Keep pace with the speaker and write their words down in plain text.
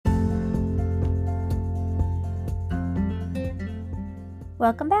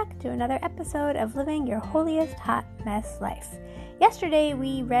Welcome back to another episode of Living Your Holiest Hot Mess Life. Yesterday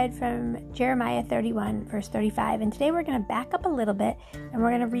we read from Jeremiah 31 verse 35, and today we're going to back up a little bit and we're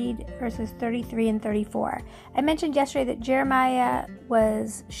going to read verses 33 and 34. I mentioned yesterday that Jeremiah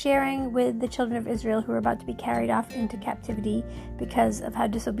was sharing with the children of Israel who were about to be carried off into captivity because of how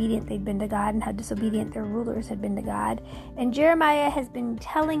disobedient they'd been to God and how disobedient their rulers had been to God. And Jeremiah has been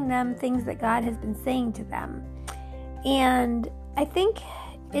telling them things that God has been saying to them. And I think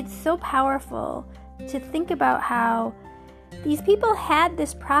it's so powerful to think about how these people had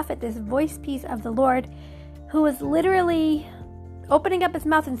this prophet, this voice piece of the Lord, who was literally opening up his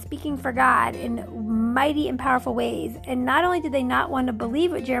mouth and speaking for God in mighty and powerful ways. And not only did they not want to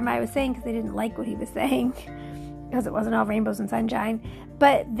believe what Jeremiah was saying because they didn't like what he was saying, because it wasn't all rainbows and sunshine,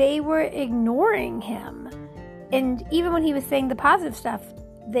 but they were ignoring him. And even when he was saying the positive stuff,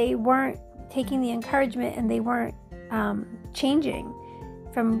 they weren't taking the encouragement and they weren't changing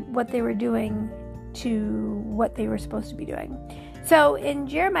from what they were doing to what they were supposed to be doing. So in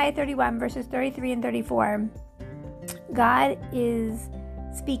Jeremiah 31 verses 33 and 34, God is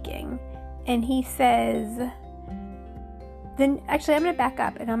speaking and he says, then actually I'm going to back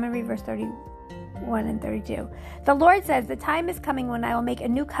up and I'm going to read verse 31 and 32. The Lord says, the time is coming when I will make a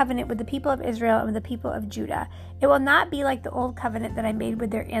new covenant with the people of Israel and with the people of Judah. It will not be like the old covenant that I made with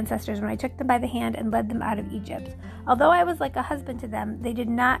their ancestors when I took them by the hand and led them out of Egypt. Although I was like a husband to them, they did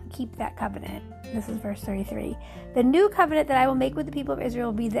not keep that covenant. This is verse 33. The new covenant that I will make with the people of Israel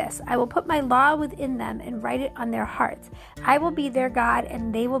will be this. I will put my law within them and write it on their hearts. I will be their God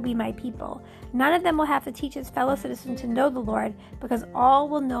and they will be my people. None of them will have to teach his fellow citizens to know the Lord, because all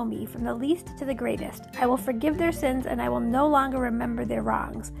will know me, from the least to the greatest. I will forgive their sins and I will no longer remember their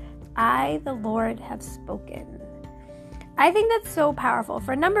wrongs. I, the Lord, have spoken. I think that's so powerful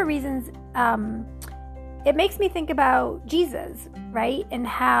for a number of reasons. It makes me think about Jesus, right? And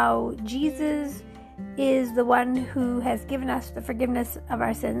how Jesus is the one who has given us the forgiveness of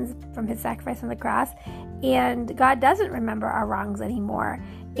our sins from his sacrifice on the cross. And God doesn't remember our wrongs anymore.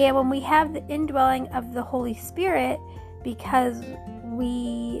 And when we have the indwelling of the Holy Spirit, because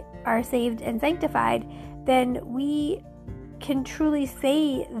we are saved and sanctified, then we can truly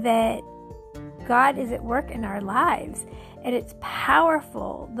say that God is at work in our lives. And it's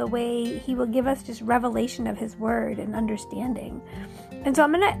powerful the way he will give us just revelation of his word and understanding. And so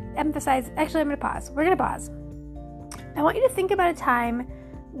I'm going to emphasize, actually I'm going to pause. We're going to pause. I want you to think about a time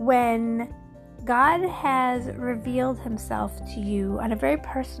when God has revealed himself to you on a very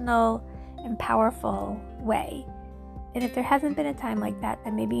personal and powerful way. And if there hasn't been a time like that,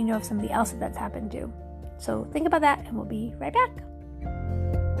 then maybe you know of somebody else that's happened to. So think about that and we'll be right back.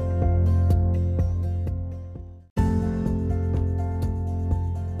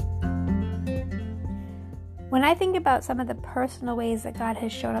 When I think about some of the personal ways that God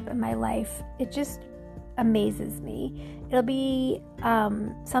has shown up in my life, it just amazes me. It'll be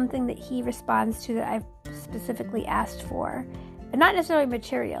something that he responds to that I've specifically asked for. And not necessarily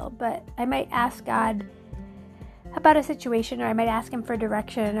material, but I might ask God about a situation, or I might ask him for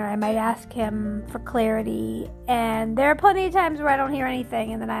direction, or I might ask him for clarity. And there are plenty of times where I don't hear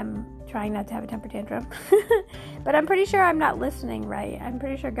anything, and then I'm trying not to have a temper tantrum. But I'm pretty sure I'm not listening right. I'm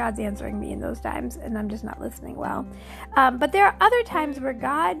pretty sure God's answering me in those times, and I'm just not listening well. But there are other times where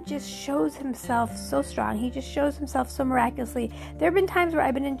God just shows himself so strong. He just shows himself so miraculously. There have been times where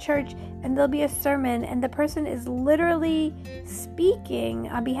I've been in church, and there'll be a sermon, and the person is literally speaking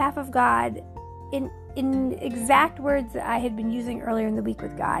on behalf of God in exact words that I had been using earlier in the week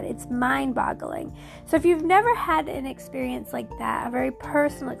with God. It's mind-boggling. So if you've never had an experience like that, a very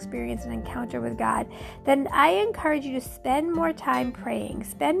personal experience, an encounter with God, then I encourage you to spend more time praying,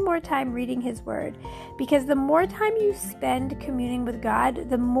 spend more time reading his word, because the more time you spend communing with God,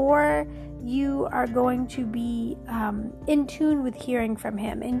 the more you are going to be in tune with hearing from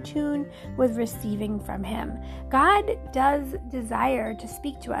him, in tune with receiving from him. God does desire to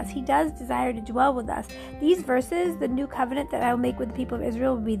speak to us. He does desire to dwell with us. These verses, the new covenant that I will make with the people of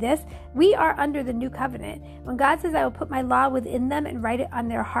Israel, will be this. We are under the new covenant. When God says, I will put my law within them and write it on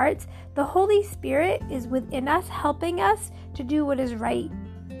their hearts, the Holy Spirit is within us, helping us to do what is right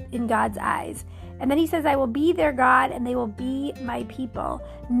in God's eyes. And then he says, I will be their God and they will be my people.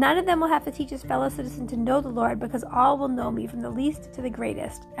 None of them will have to teach his fellow citizen to know the Lord, because all will know me, from the least to the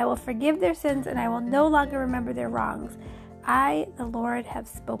greatest. I will forgive their sins and I will no longer remember their wrongs. I, the Lord, have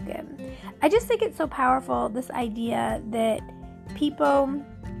spoken. I just think it's so powerful, this idea that people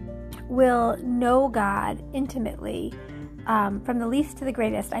will know God intimately from the least to the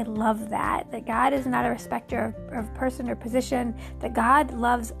greatest. I love that God is not a respecter of person or position, that God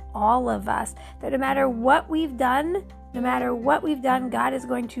loves all of us, that no matter what we've done, No matter what we've done, God is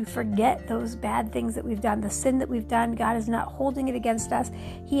going to forget those bad things that we've done, the sin that we've done. God is not holding it against us.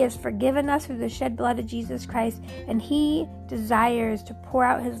 He has forgiven us through the shed blood of Jesus Christ, and He desires to pour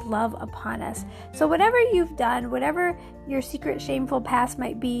out His love upon us. So whatever you've done, whatever your secret shameful past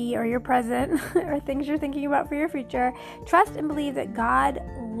might be, or your present, or things you're thinking about for your future, trust and believe that God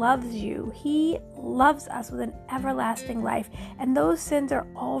loves you. He loves us with an everlasting life, and those sins are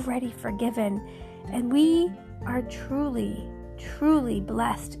already forgiven. And we are truly, truly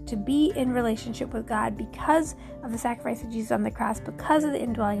blessed to be in relationship with God because of the sacrifice of Jesus on the cross, because of the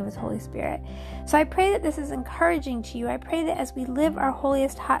indwelling of His Holy Spirit. So I pray that this is encouraging to you. I pray that as we live our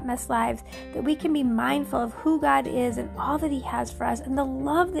holiest hot mess lives, that we can be mindful of who God is and all that He has for us and the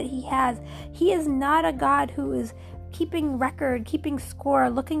love that He has. He is not a God who is keeping record, keeping score,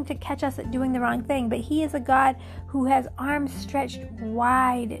 looking to catch us at doing the wrong thing, but He is a God who has arms stretched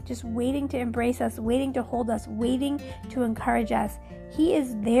wide, just waiting to embrace us, waiting to hold us, waiting to encourage us. He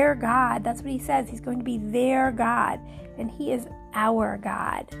is their God. That's what He says. He's going to be their God, and He is our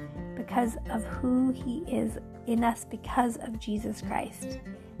God because of who He is in us, because of Jesus Christ.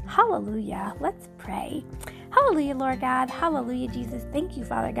 Hallelujah. Let's pray. Hallelujah, Lord God. Hallelujah, Jesus. Thank you,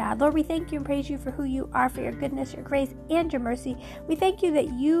 Father God. Lord, we thank you and praise you for who you are, for your goodness, your grace, and your mercy. We thank you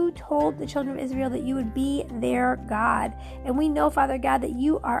that you told the children of Israel that you would be their God. And we know, Father God, that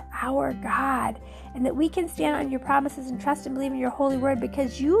you are our God, and that we can stand on your promises and trust and believe in your holy word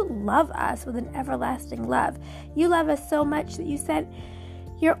because you love us with an everlasting love. You love us so much that you sent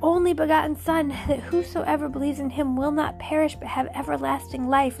your only begotten Son, that whosoever believes in Him will not perish but have everlasting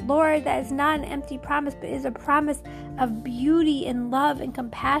life. Lord, that is not an empty promise, but is a promise of beauty and love and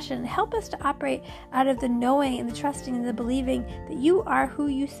compassion. Help us to operate out of the knowing and the trusting and the believing that you are who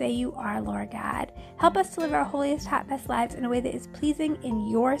you say you are, Lord God. Help us to live our holiest, hot mess lives in a way that is pleasing in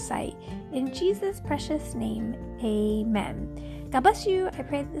your sight. In Jesus' precious name, amen. God bless you. I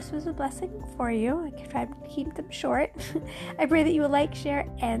pray that this was a blessing for you. I tried to keep them short. I pray that you will like, share,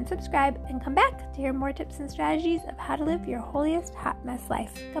 and subscribe, and come back to hear more tips and strategies of how to live your holiest hot mess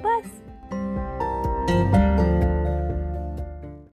life. God bless.